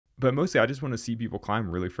But mostly I just want to see people climb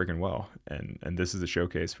really freaking well. And this is a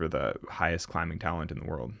showcase for the highest climbing talent in the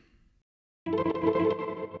world.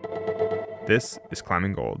 This is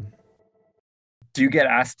Climbing Gold. Do you get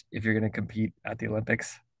asked if you're going to compete at the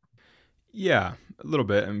Olympics? Yeah, a little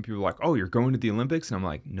bit. I mean, people are like, "Oh, you're going to the Olympics?" And I'm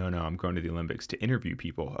like, "No, no, I'm going to the Olympics to interview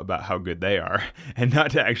people about how good they are, and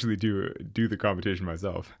not to actually do the competition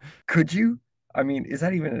myself." Could you? I mean, is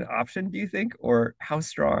that even an option, do you think? Or how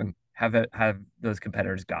strong have those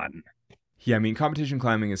competitors gotten? Yeah, I mean, competition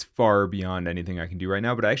climbing is far beyond anything I can do right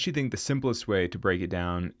now, but I actually think the simplest way to break it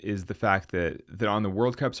down is the fact that on the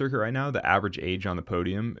World Cup circuit right now, the average age on the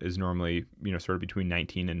podium is normally, sort of between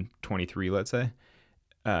 19 and 23, let's say.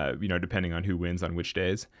 Depending on who wins on which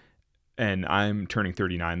days. And I'm turning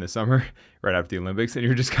 39 this summer, right after the Olympics. And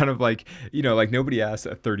you're just kind of like, like nobody asks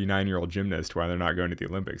a 39-year-old gymnast why they're not going to the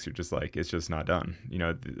Olympics. You're just like, it's just not done.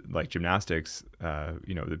 Like gymnastics,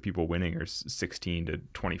 the people winning are 16 to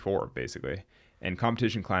 24, basically. And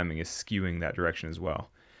competition climbing is skewing that direction as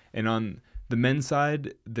well. And on the men's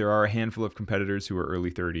side, there are a handful of competitors who are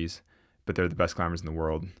early 30s, but they're the best climbers in the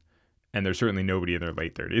world. And there's certainly nobody in their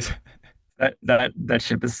late 30s. That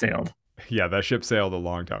ship has sailed. Yeah, that ship sailed a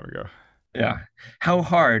long time ago. Yeah. How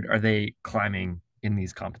hard are they climbing in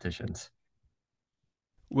these competitions?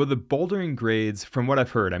 Well, the bouldering grades, from what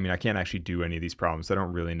I've heard, I mean, I can't actually do any of these problems, so I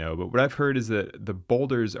don't really know. But what I've heard is that the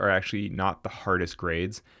boulders are actually not the hardest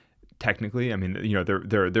grades, technically. I mean,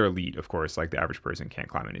 they're elite, of course. Like the average person can't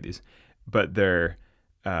climb any of these, but they're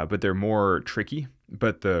more tricky.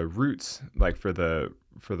 But the routes, like for the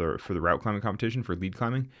route climbing competition for lead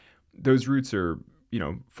climbing, those routes are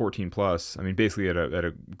 14 plus. I mean, basically at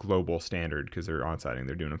a global standard because they're onsighting,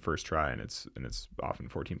 they're doing a first try, and it's often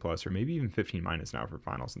 14 plus or maybe even 15 minus now for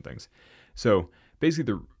finals and things. So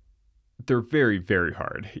basically, they're very very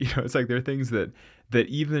hard. It's like they're things that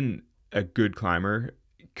even a good climber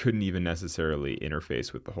couldn't even necessarily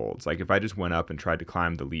interface with the holds. Like if I just went up and tried to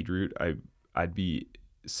climb the lead route, I'd be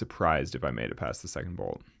surprised if I made it past the second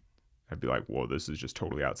bolt. I'd be like, whoa, this is just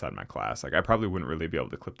totally outside my class. Like I probably wouldn't really be able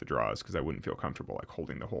to clip the draws because I wouldn't feel comfortable like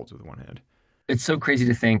holding the holds with one hand. It's so crazy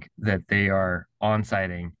to think that they are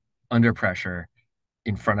on-sighting under pressure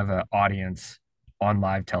in front of an audience on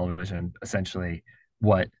live television, essentially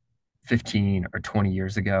what 15 or 20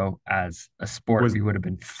 years ago as a sport Was we would have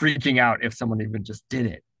been freaking out if someone even just did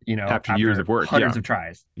it, after years after of work. hundreds Yeah. of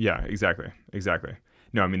tries. Yeah, exactly. Exactly.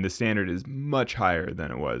 No, I mean the standard is much higher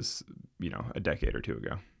than it was, a decade or two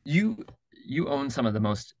ago. You you own some of the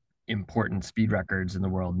most important speed records in the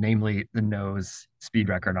world, namely the nose speed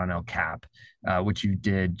record on El Cap, which you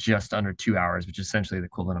did just under 2 hours, which is essentially the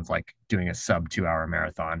equivalent of like doing a sub 2 hour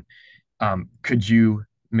marathon. Could you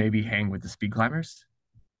maybe hang with the speed climbers?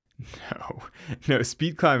 No, no,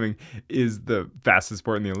 speed climbing is the fastest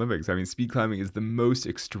sport in the Olympics. I mean, speed climbing is the most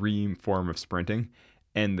extreme form of sprinting.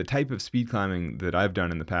 And the type of speed climbing that I've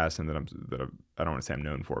done in the past and I don't want to say I'm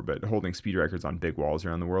known for, but holding speed records on big walls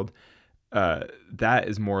around the world, that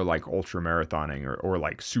is more like ultra marathoning or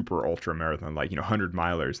like super ultra marathon, like, 100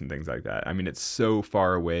 milers and things like that. I mean, it's so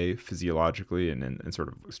far away physiologically and sort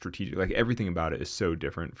of strategic. Like everything about it is so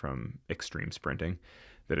different from extreme sprinting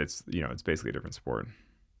that it's basically a different sport.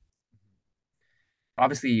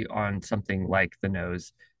 Obviously, on something like the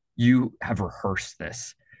nose, you have rehearsed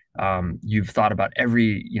this. You've thought about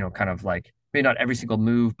every, kind of like maybe not every single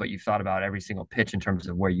move, but you've thought about every single pitch in terms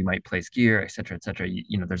of where you might place gear, et cetera, et cetera.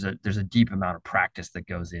 There's a deep amount of practice that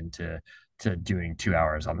goes into to doing 2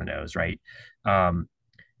 hours on the nose, right? Um,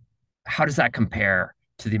 how does that compare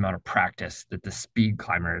to the amount of practice that the speed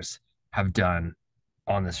climbers have done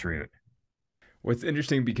on this route? What's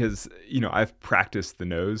interesting because I've practiced the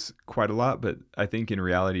nose quite a lot, but I think in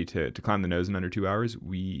reality to climb the nose in under 2 hours,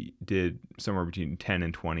 we did somewhere between 10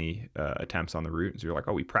 and 20 attempts on the route. So you're like,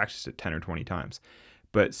 oh, we practiced it 10 or 20 times.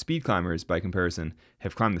 But speed climbers, by comparison,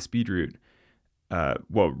 have climbed the speed route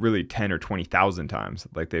really 10 or 20,000 times.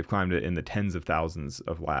 Like they've climbed it in the tens of thousands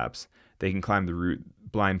of laps. They can climb the route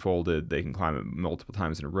blindfolded. They can climb it multiple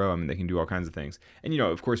times in a row. I mean, they can do all kinds of things. And,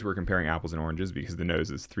 of course, we're comparing apples and oranges because the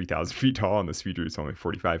nose is 3,000 feet tall and the speed route's only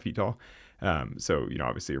 45 feet tall. So,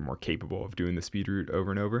 obviously you're more capable of doing the speed route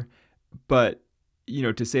over and over. But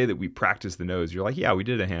to say that we practiced the nose, you're like, yeah, we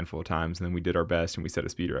did it a handful of times and then we did our best and we set a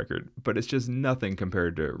speed record. But it's just nothing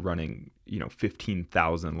compared to running,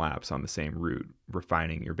 15,000 laps on the same route,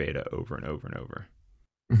 refining your beta over and over and over.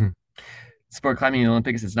 Mhm. Sport climbing in the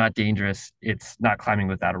Olympics is not dangerous. It's not climbing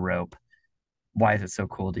without a rope. Why is it so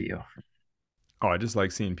cool to you? Oh, I just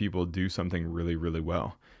like seeing people do something really, really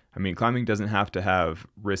well. I mean, climbing doesn't have to have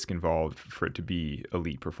risk involved for it to be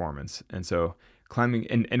elite performance. And so climbing,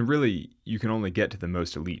 and really you can only get to the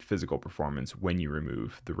most elite physical performance when you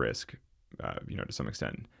remove the risk, to some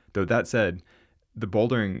extent. Though that said, the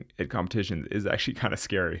bouldering at competitions is actually kind of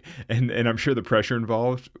scary, and I'm sure the pressure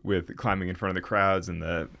involved with climbing in front of the crowds and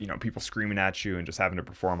the people screaming at you and just having to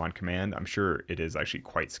perform on command. I'm sure it is actually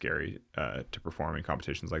quite scary to perform in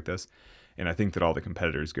competitions like this, and I think that all the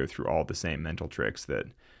competitors go through all the same mental tricks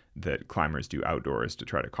that climbers do outdoors to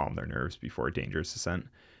try to calm their nerves before a dangerous descent.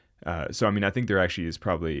 So, I mean, I think there actually is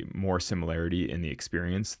probably more similarity in the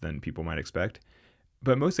experience than people might expect.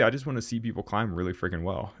 But mostly, I just want to see people climb really freaking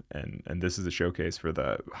well, and this is a showcase for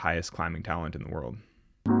the highest climbing talent in the world.